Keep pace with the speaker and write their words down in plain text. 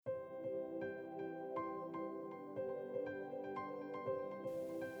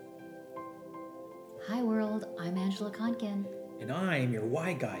Hi world, I'm Angela Konkin. And I'm your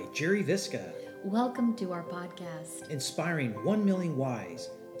why guy, Jerry Visca. Welcome to our podcast. Inspiring 1 million whys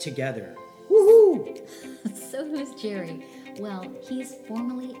together. Woohoo! So who's Jerry? Well, he's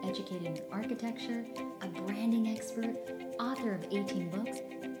formally educated in architecture, a branding expert, author of 18 books,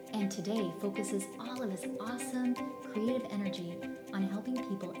 and today focuses all of his awesome creative energy on helping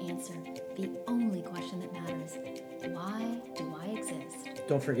people answer the only question that matters. Why do I exist?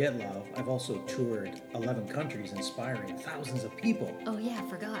 Don't forget, love, I've also toured 11 countries inspiring thousands of people. Oh yeah,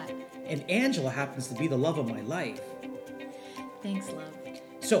 forgot. And Angela happens to be the love of my life. Thanks, love.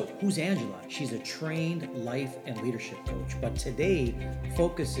 So, who's Angela? She's a trained life and leadership coach, but today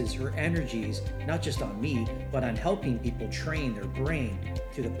focuses her energies not just on me, but on helping people train their brain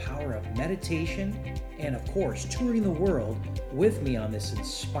through the power of meditation and, of course, touring the world with me on this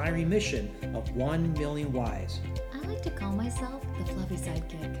inspiring mission of 1 million whys. I like to call myself the fluffy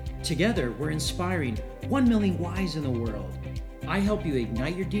sidekick. Together, we're inspiring 1 million whys in the world. I help you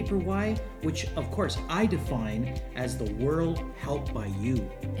ignite your deeper why, which of course I define as the world helped by you.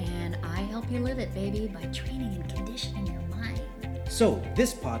 And I help you live it, baby, by training and conditioning your mind. So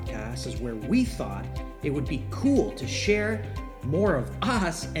this podcast is where we thought it would be cool to share more of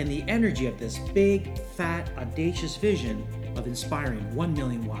us and the energy of this big, fat, audacious vision of inspiring 1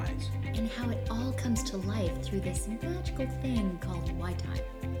 million whys. And how it all comes to life through this magical thing called Why Time.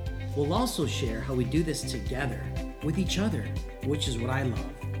 We'll also share how we do this together with each other, which is what I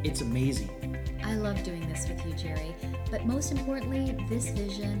love. It's amazing. I love doing this with you, Jerry, but most importantly, this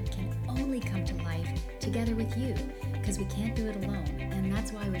vision can only come to life together with you, because we can't do it alone, and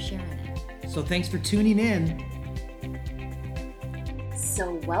that's why we're sharing it. So thanks for tuning in.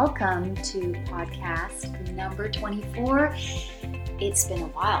 So welcome to podcast number 24. It's been a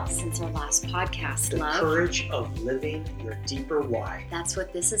while since our last podcast, love. The courage of living your deeper why. That's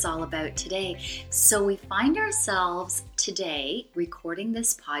what this is all about today. So we find ourselves today recording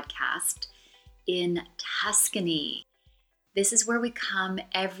this podcast in Tuscany. This is where we come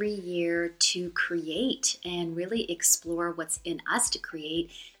every year to create and really explore what's in us to create.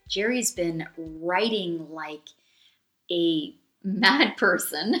 Jerry's been writing like a mad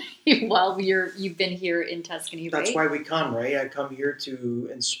person while you've been here in Tuscany, right? That's why we come, right? I come here to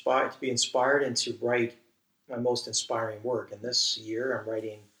be inspired and to write my most inspiring work. And this year I'm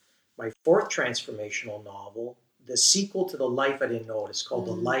writing my fourth transformational novel, the sequel to The Life I Didn't Notice, called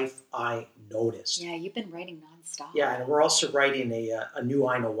The Life I Noticed. Yeah, you've been writing nonstop. Yeah, and we're also writing a new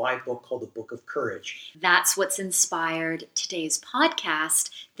I Know Why book called The Book of Courage. That's what's inspired today's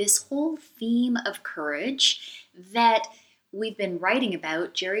podcast, this whole theme of courage that we've been writing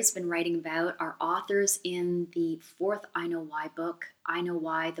about, Jerry's been writing about, our authors in the fourth I Know Why book, I Know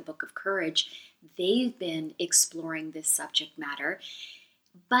Why, the Book of Courage. They've been exploring this subject matter.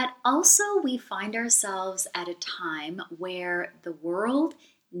 But also we find ourselves at a time where the world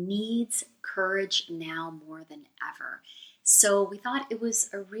needs courage now more than ever. So we thought it was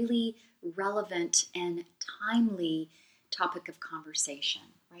a really relevant and timely topic of conversation.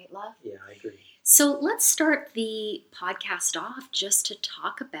 Right, love? Yeah, I agree. So let's start the podcast off just to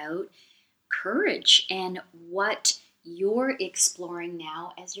talk about courage and what you're exploring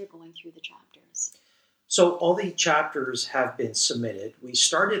now as you're going through the chapters. So all the chapters have been submitted. We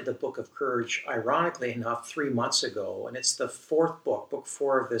started the Book of Courage, ironically enough, 3 months ago, and it's the fourth book, book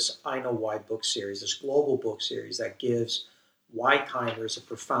 4 of this I Know Why book series, this global book series that gives why-timers a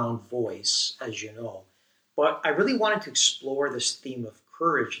profound voice, as you know. But I really wanted to explore this theme of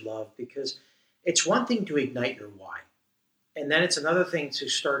courage, love, because it's one thing to ignite your why, and then it's another thing to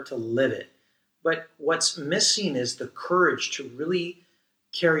start to live it. But what's missing is the courage to really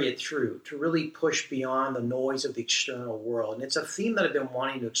carry it through, to really push beyond the noise of the external world. And it's a theme that I've been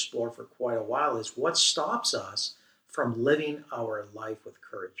wanting to explore for quite a while, is what stops us from living our life with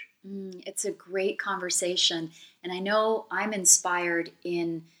courage. It's a great conversation, and I know I'm inspired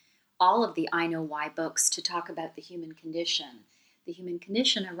in all of the I Know Why books to talk about the human condition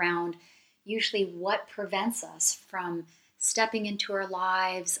around usually what prevents us from stepping into our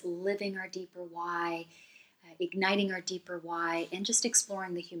lives, living our deeper why, igniting our deeper why, and just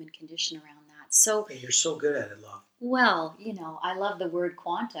exploring the human condition around that. So, and you're so good at it, love. Well, I love the word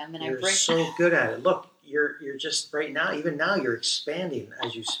quantum, and you're so good at it. Look, you're just right now, even now, you're expanding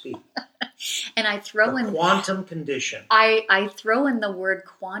as you speak. And I throw in quantum condition. I throw in the word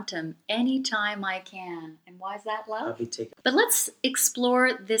quantum anytime I can. And why is that, love? I'll be taking. But let's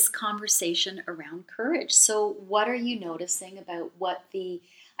explore this conversation around courage. So what are you noticing about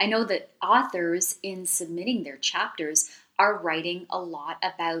I know that authors in submitting their chapters are writing a lot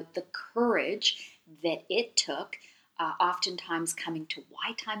about the courage that it took oftentimes coming to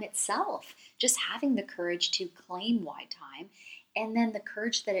Why Time itself, just having the courage to claim Why Time, and then the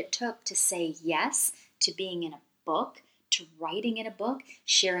courage that it took to say yes to being in a book, to writing in a book,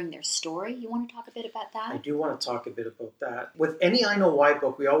 sharing their story. You want to talk a bit about that? I do want to talk a bit about that. With any I Know Why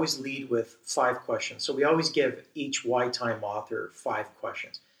book, we always lead with 5 questions. So we always give each Why Time author 5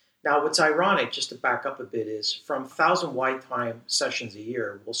 questions. Now, what's ironic, just to back up a bit, is from 1,000 Why Time sessions a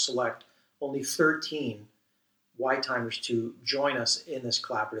year, we'll select only 13 Why Timers to join us in this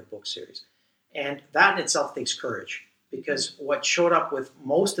collaborative book series. And that in itself takes courage, because what showed up with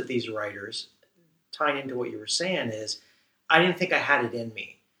most of these writers, tying into what you were saying, is I didn't think I had it in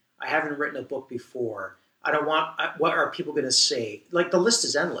me. I haven't written a book before. I don't want, what are people going to say? Like, the list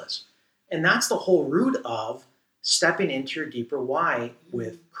is endless. And that's the whole root of stepping into your deeper why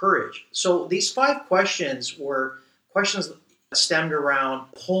with courage. So these 5 questions were questions that stemmed around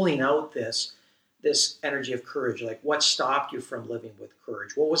pulling out this energy of courage. Like, what stopped you from living with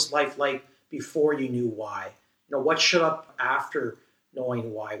courage? What was life like before you knew why? You know, what showed up after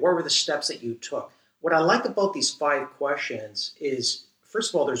knowing why? What were the steps that you took? What I like about these 5 questions is,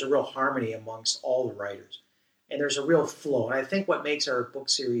 first of all, there's a real harmony amongst all the writers, and there's a real flow. And I think what makes our book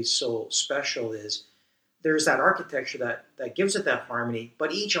series so special is there's that architecture that gives it that harmony,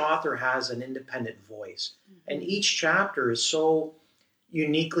 but each author has an independent voice. And each chapter is so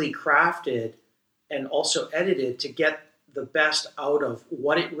uniquely crafted and also edited to get the best out of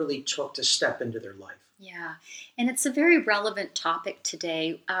what it really took to step into their life. Yeah, and it's a very relevant topic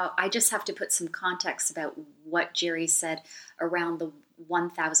today. I just have to put some context about what Jerry said around the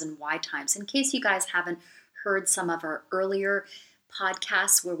 1,000 Why Times. In case you guys haven't heard some of our earlier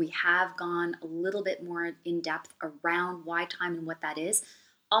podcasts where we have gone a little bit more in depth around Why Time and what that is,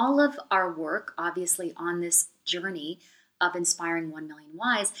 all of our work, obviously, on this journey of inspiring 1 million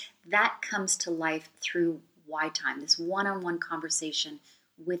whys, that comes to life through Why Time, this one-on-one conversation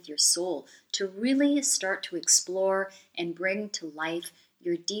with your soul to really start to explore and bring to life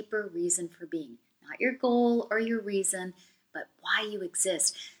your deeper reason for being. Not your goal or your reason, but why you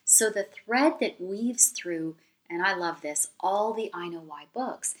exist. So the thread that weaves through, and I love this, all the I Know Why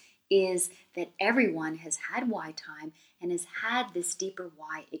books, is that everyone has had Why Time and has had this deeper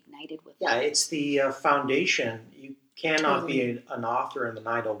why ignited with Yeah, them. it's the foundation. You cannot be an author in the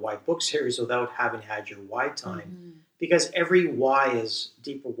I Know Why book series without having had your Why Time. Because every why is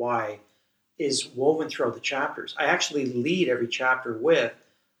deeper why is woven throughout the chapters. I actually lead every chapter with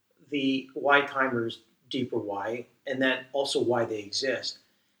the Why Timers' deeper why, and then also why they exist.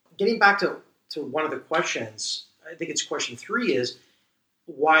 Getting back to one of the questions, I think it's question 3 is,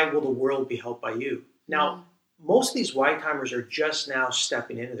 why will the world be helped by you? Now, most of these Why Timers are just now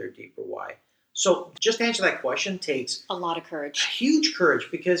stepping into their deeper why. So just to answer that question takes a lot of courage. Huge courage,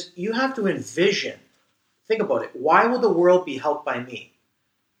 because you have to envision. Think about it. Why will the world be helped by me?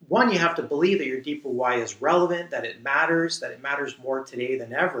 One, you have to believe that your deeper why is relevant, that it matters more today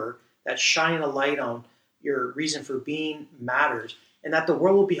than ever, that shining a light on your reason for being matters, and that the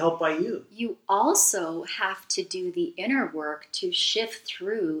world will be helped by you. You also have to do the inner work to shift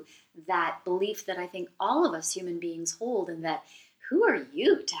through that belief that I think all of us human beings hold, and that who are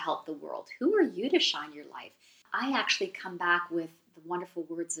you to help the world? Who are you to shine your life? I actually come back with the wonderful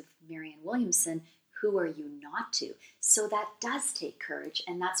words of Marianne Williamson, who are you not to? So that does take courage,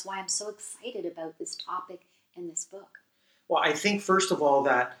 and that's why I'm so excited about this topic in this book. Well, I think, first of all,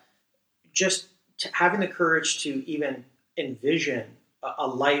 that just having the courage to even envision a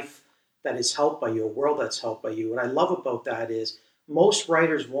life that is helped by you, a world that's helped by you. What I love about that is most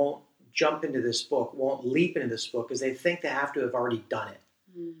writers won't jump into this book, won't leap into this book, because they think they have to have already done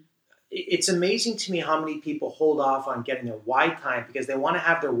it. It's amazing to me how many people hold off on getting their why time because they want to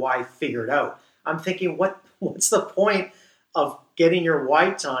have their why figured out. I'm thinking, what's the point of getting your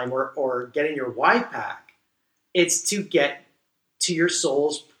why time or getting your why pack? It's to get to your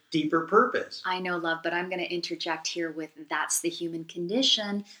soul's deeper purpose. I know, love, but I'm going to interject here with that's the human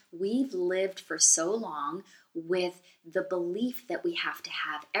condition. We've lived for so long with the belief that we have to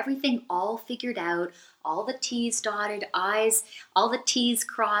have everything all figured out, all the T's dotted, all the T's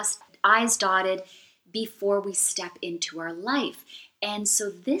crossed, I's dotted before we step into our life. And so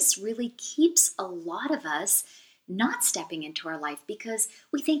this really keeps a lot of us not stepping into our life because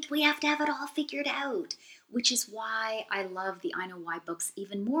we think we have to have it all figured out, which is why I love the I Know Why books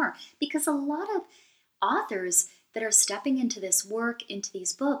even more, because a lot of authors that are stepping into this work, into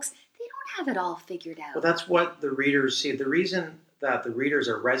these books, they don't have it all figured out. Well, that's what the readers see. The reason that the readers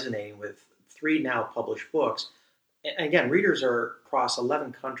are resonating with 3 now published books, and again, readers are across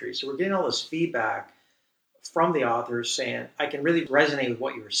 11 countries, so we're getting all this feedback from the authors saying, I can really resonate with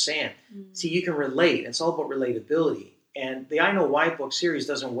what you were saying. See, you can relate. It's all about relatability. And the I Know Why book series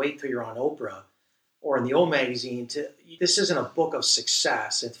doesn't wait till you're on Oprah or in the O Magazine. This isn't a book of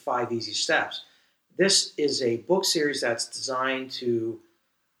success and 5 easy steps. This is a book series that's designed to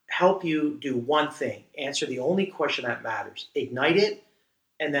help you do one thing, answer the only question that matters, ignite it,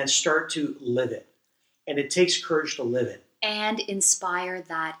 and then start to live it. And it takes courage to live it. And inspire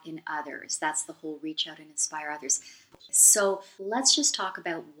that in others. That's the whole reach out and inspire others. So let's just talk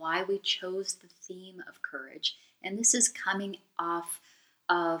about why we chose the theme of courage. And this is coming off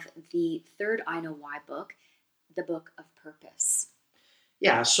of the third I Know Why book, the Book of Purpose.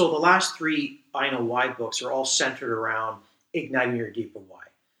 Yeah, so the last 3 I Know Why books are all centered around igniting your deeper why.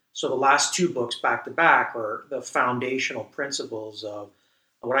 So the last 2 books back to back are the foundational principles of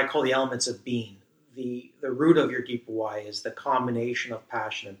what I call the elements of being. The root of your deeper why is the combination of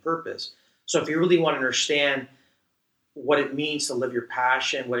passion and purpose. So if you really want to understand what it means to live your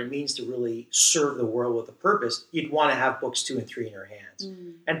passion, what it means to really serve the world with a purpose, you'd want to have books 2 and 3 in your hands.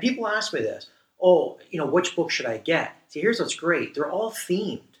 And people ask me this, which book should I get? See, here's what's great. They're all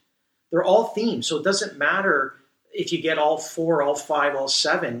themed. So it doesn't matter if you get all 4, all 5, all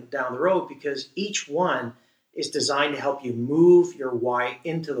 7 down the road, because each one is designed to help you move your why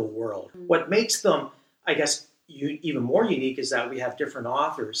into the world. What makes them, I guess, even more unique is that we have different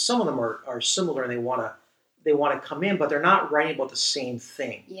authors. Some of them are similar and they want to come in, but they're not writing about the same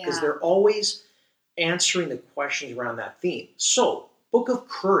thing because they're always answering the questions around that theme. So, Book of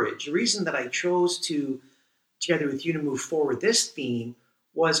Courage, the reason that I chose to, together with you, to move forward this theme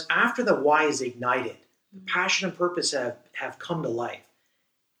was after the why is ignited, the passion and purpose have come to life.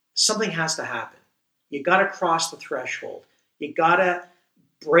 Something has to happen. You got to cross the threshold. You got to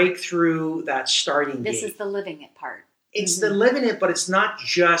break through that starting gate. This is the living it part. It's the living it, but it's not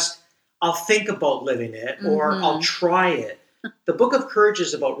just, I'll think about living it or I'll try it. The Book of Courage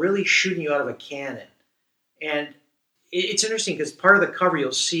is about really shooting you out of a cannon. And it's interesting because part of the cover,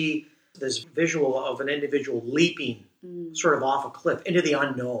 you'll see this visual of an individual leaping sort of off a cliff into the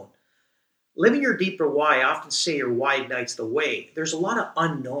unknown. Living your deeper why, I often say your why ignites the way. There's a lot of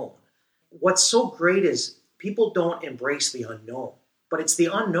unknown. What's so great is people don't embrace the unknown, but it's the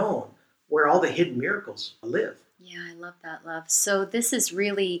unknown where all the hidden miracles live. Yeah, I love that, love. So this is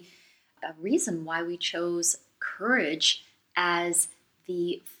really a reason why we chose courage as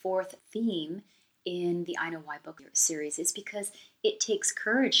the 4th theme in the I Know Why book series, is because it takes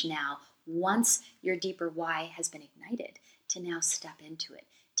courage now, once your deeper why has been ignited, to now step into it,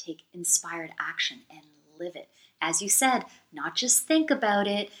 take inspired action and live it. As you said, not just think about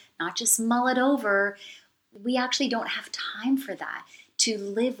it, not just mull it over. We actually don't have time for that, to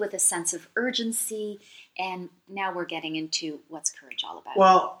live with a sense of urgency. And now we're getting into what's courage all about.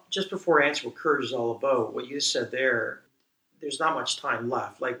 Well, just before I answer what courage is all about, what you said there's not much time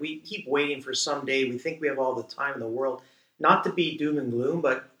left. Like, we keep waiting for someday. We think we have all the time in the world, not to be doom and gloom,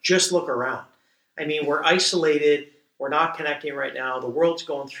 but just look around. I mean, we're isolated. We're not connecting right now. The world's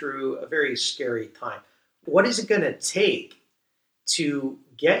going through a very scary time. What is it going to take to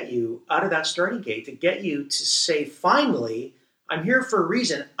get you out of that starting gate, to get you to say, finally, I'm here for a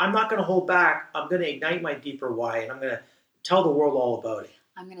reason. I'm not going to hold back. I'm going to ignite my deeper why, and I'm going to tell the world all about it.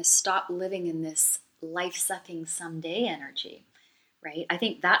 I'm going to stop living in this life-sucking someday energy, right? I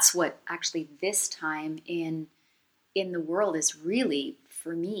think that's what actually this time in the world is really,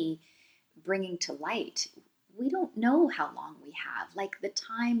 for me, bringing to light. We don't know how long we have. Like, the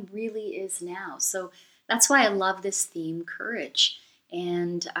time really is now. So that's why I love this theme, courage,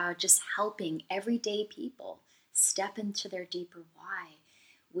 and just helping everyday people step into their deeper why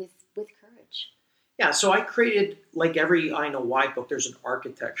with courage. Yeah, so I created, like every I Know Why book, there's an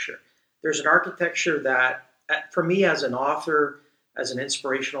architecture. There's an architecture that, for me as an author, as an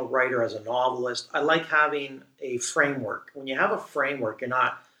inspirational writer, as a novelist, I like having a framework. When you have a framework, you're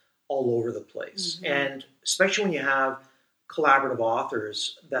not all over the place. And especially when you have collaborative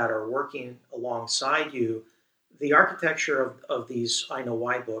authors that are working alongside you, the architecture of these I Know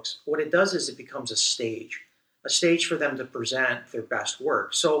Why books, what it does is it becomes a stage for them to present their best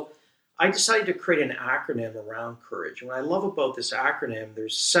work. So I decided to create an acronym around courage. And what I love about this acronym,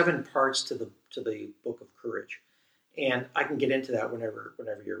 there's 7 parts to the Book of Courage. And I can get into that whenever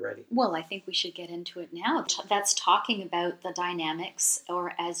you're ready. Well, I think we should get into it now. That's talking about the dynamics,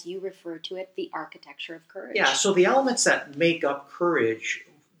 or as you refer to it, the architecture of courage. Yeah, so the elements that make up courage,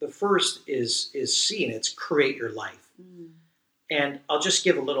 the first is C, and it's create your life. And I'll just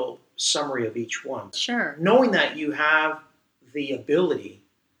give a little summary of each one. Sure. Knowing that you have the ability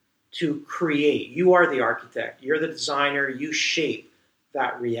to create. You are the architect. You're the designer. You shape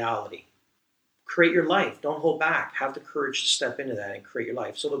that reality. create your life. Don't hold back. Have the courage to step into that and create your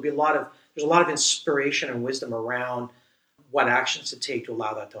life. So there's a lot of inspiration and wisdom around what actions to take to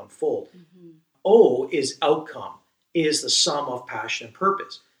allow that to unfold. Mm-hmm. O is outcome, is the sum of passion and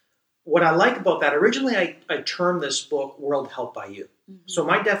purpose. What I like about that, originally I termed this book World Helped by You. Mm-hmm. So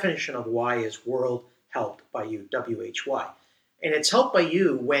my definition of why is World Helped by You, WHY. And it's helped by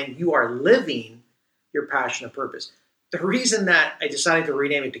you when you are living your passion and purpose. The reason that I decided to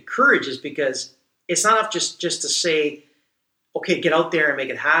rename it to Courage is because it's not enough just to say, okay, get out there and make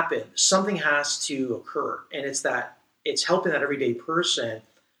it happen. Something has to occur. And it's helping that everyday person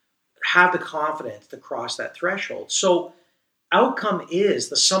have the confidence to cross that threshold. So outcome is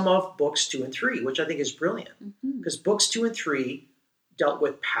the sum of books 2 and 3, which I think is brilliant. Because books 2 and 3 dealt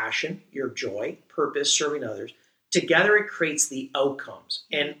with passion, your joy, purpose, serving others. Together it creates the outcomes.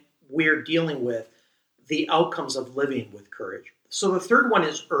 And we're dealing with the outcomes of living with courage. So the third one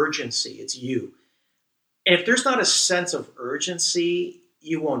is urgency. It's you. And if there's not a sense of urgency,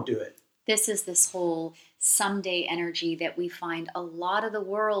 you won't do it. This is this whole someday energy that we find a lot of the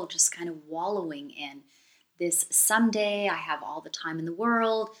world just kind of wallowing in. This someday, I have all the time in the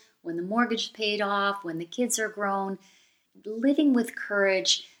world, when the mortgage is paid off, when the kids are grown. Living with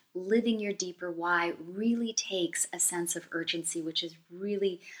courage, living your deeper why really takes a sense of urgency, which is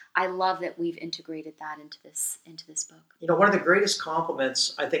really, I love that we've integrated that into this book. You know, one of the greatest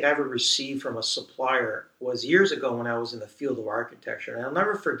compliments I think I ever received from a supplier was years ago when I was in the field of architecture. And I'll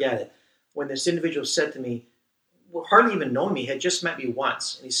never forget it. When this individual said to me, well, hardly even knowing me, had just met me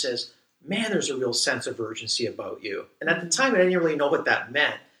once. And he says, man, there's a real sense of urgency about you. And at the time, I didn't really know what that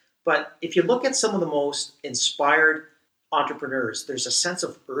meant. But if you look at some of the most inspired entrepreneurs, there's a sense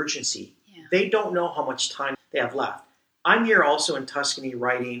of urgency. Yeah. They don't know how much time they have left. I'm here also in Tuscany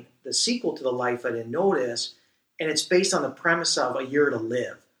writing the sequel to The Life I Didn't Notice, and it's based on the premise of a year to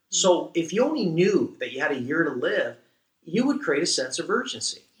live. Mm-hmm. So if you only knew that you had a year to live, you would create a sense of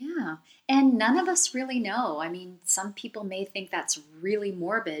urgency. Yeah. And none of us really know. I mean, some people may think that's really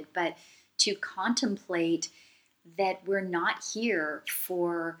morbid, but to contemplate that we're not here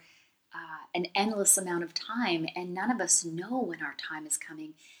for an endless amount of time and none of us know when our time is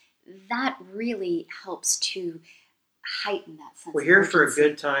coming, that really helps to heighten that sense. We're here for a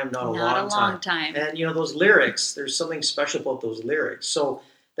good time, not a long time. And you know, those lyrics, there's something special about those lyrics. So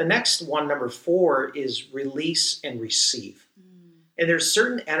the next one, number 4, is release and receive. And there's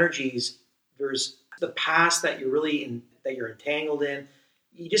certain energies, there's the past that you're entangled in.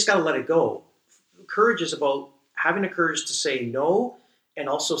 You just got to let it go. Courage is about having the courage to say no, and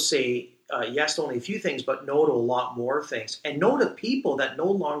also say yes to only a few things, but no to a lot more things, and no to people that no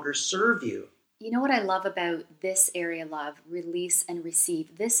longer serve you. You know what I love about this area, love, release and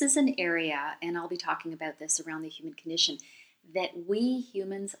receive? This is an area, and I'll be talking about this around the human condition, that we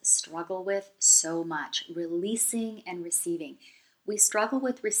humans struggle with so much, releasing and receiving. We struggle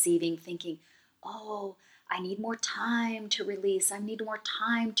with receiving, thinking, oh, I need more time to release. I need more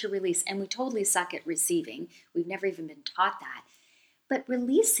time to release. And we totally suck at receiving. We've never even been taught that. But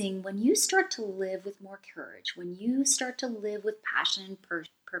releasing, when you start to live with more courage, when you start to live with passion and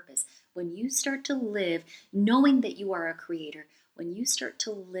purpose, when you start to live knowing that you are a creator, when you start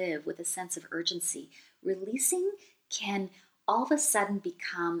to live with a sense of urgency, releasing can all of a sudden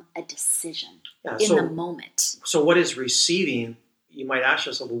become a decision in the moment. So what is receiving? You might ask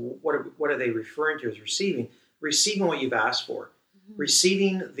yourself, well, what are they referring to as receiving? Receiving what you've asked for.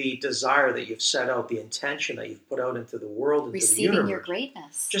 Receiving the desire that you've set out, the intention that you've put out into the world, into the universe. Receiving your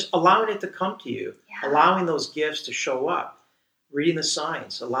greatness. Just allowing it to come to you. Yeah. Allowing those gifts to show up. Reading the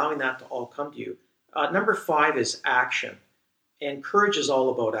signs. Allowing that to all come to you. Number 5 is action. And courage is all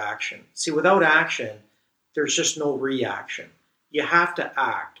about action. See, without action, there's just no reaction. You have to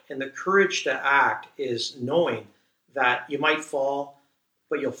act. And the courage to act is knowing that you might fall,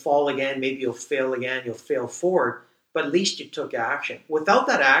 but you'll fall again. Maybe you'll fail again. You'll fail forward. But at least you took action. Without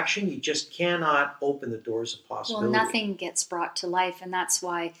that action, you just cannot open the doors of possibility. Well, nothing gets brought to life. And that's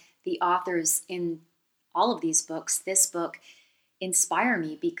why the authors in all of these books, this book, inspire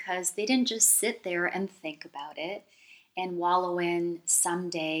me, because they didn't just sit there and think about it and wallow in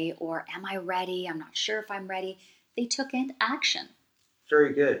someday or am I ready? I'm not sure if I'm ready. They took in action.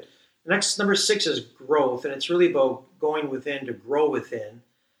 Very good. The next, number 6 is growth. And it's really about going within to grow within.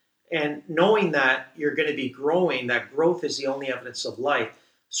 And knowing that you're going to be growing, that growth is the only evidence of life.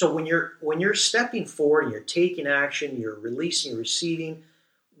 So when you're stepping forward and you're taking action, you're releasing, you're receiving,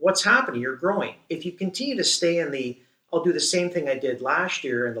 what's happening? You're growing. If you continue to stay in I'll do the same thing I did last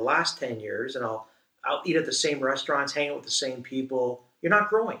year in the last 10 years, and I'll eat at the same restaurants, hang out with the same people, you're not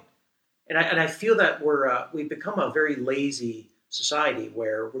growing. And I feel that we've become a very lazy society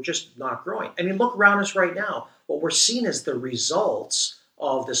where we're just not growing. I mean, look around us right now. What we're seeing is the results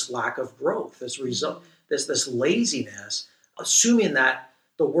of this lack of growth, this laziness, assuming that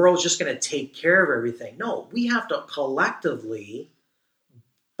the world's just going to take care of everything. No, we have to collectively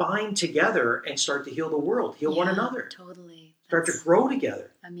bind together and start to heal the world, heal one another. Totally. Start to grow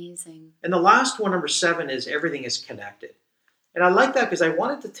together. Amazing. And the last one, number 7, is everything is connected. And I like that because I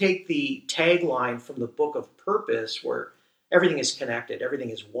wanted to take the tagline from the Book of Purpose where everything is connected,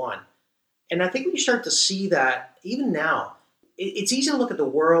 everything is one. And I think we start to see that even now. It's easy to look at the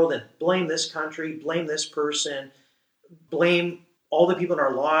world and blame this country, blame this person, blame all the people in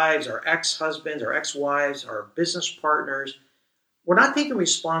our lives, our ex-husbands, our ex-wives, our business partners. We're not taking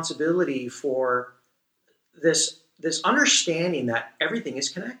responsibility for this understanding that everything is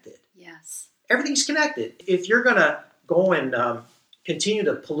connected. Yes. Everything's connected. If you're going to go and continue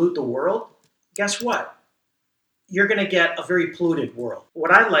to pollute the world, guess what? You're going to get a very polluted world.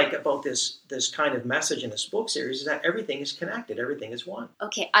 What I like about this kind of message in this book series is that everything is connected. Everything is one.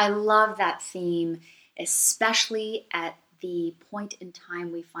 Okay, I love that theme, especially at the point in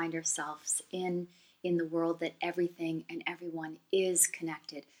time we find ourselves in the world, that everything and everyone is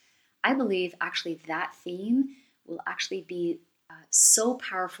connected. I believe actually that theme will actually be so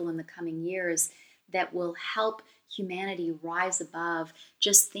powerful in the coming years that will help humanity rise above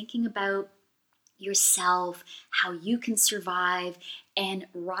just thinking about yourself, how you can survive, and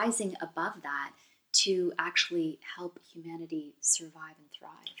rising above that to actually help humanity survive and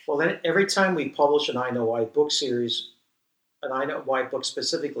thrive. Well, then every time we publish an I Know Why book series, an I Know Why book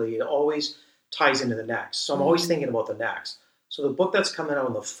specifically, it always ties into the next. So I'm always thinking about the next. So the book that's coming out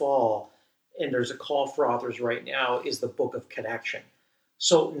in the fall, and there's a call for authors right now, is the Book of Connection.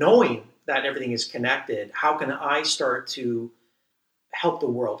 So knowing that everything is connected, how can I start to help the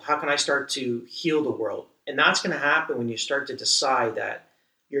world? How can I start to heal the world? And that's going to happen when you start to decide that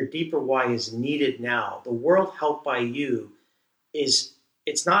your deeper why is needed now. The world helped by you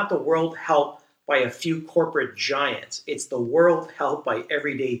it's not the world helped by a few corporate giants. It's the world helped by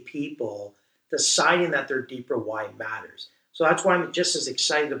everyday people deciding that their deeper why matters. So that's why I'm just as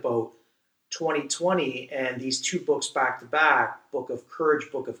excited about 2020 and these 2 books back to back, Book of Courage,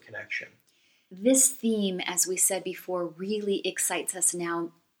 Book of Connection. This theme, as we said before, really excites us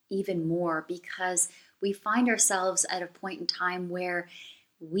now even more because we find ourselves at a point in time where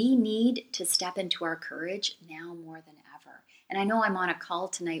we need to step into our courage now more than ever. And I know I'm on a call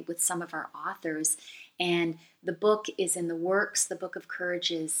tonight with some of our authors, and the book is in the works. The Book of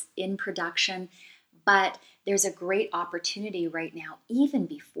Courage is in production, but there's a great opportunity right now, even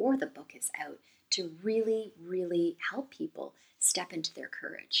before the book is out, to really, really help people step into their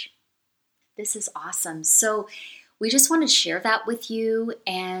courage. This is awesome. So we just want to share that with you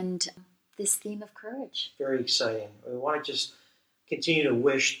and this theme of courage. Very exciting. We want to just continue to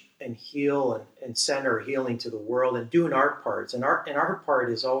wish and heal and send our healing to the world and doing our parts. And our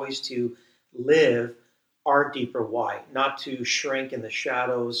part is always to live our deeper why, not to shrink in the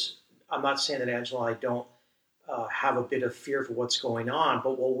shadows. I'm not saying that Angela and I don't have a bit of fear for what's going on,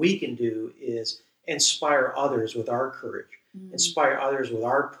 but what we can do is inspire others with our courage, inspire others with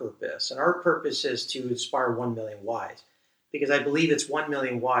our purpose. And our purpose is to inspire 1 million whys, because I believe it's 1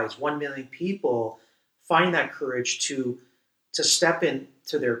 million whys, 1 million people find that courage to step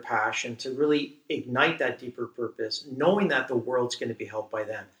into their passion, to really ignite that deeper purpose, knowing that the world's going to be helped by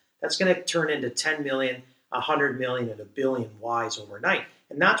them. That's going to turn into 10 million, 100 million, and 1 billion whys overnight.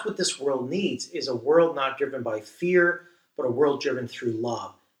 And that's what this world needs, is a world not driven by fear, but a world driven through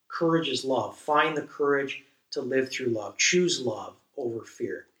love. Courage is love. Find the courage to live through love. Choose love over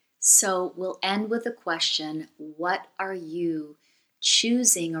fear. So we'll end with a question. What are you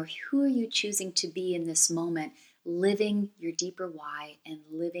choosing, or who are you choosing to be in this moment, living your deeper why and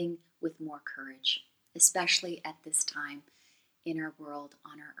living with more courage, especially at this time in our world,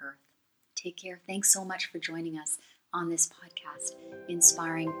 on our earth? Take care. Thanks so much for joining us on this podcast,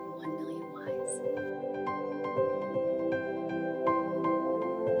 Inspiring 1 Million Whys.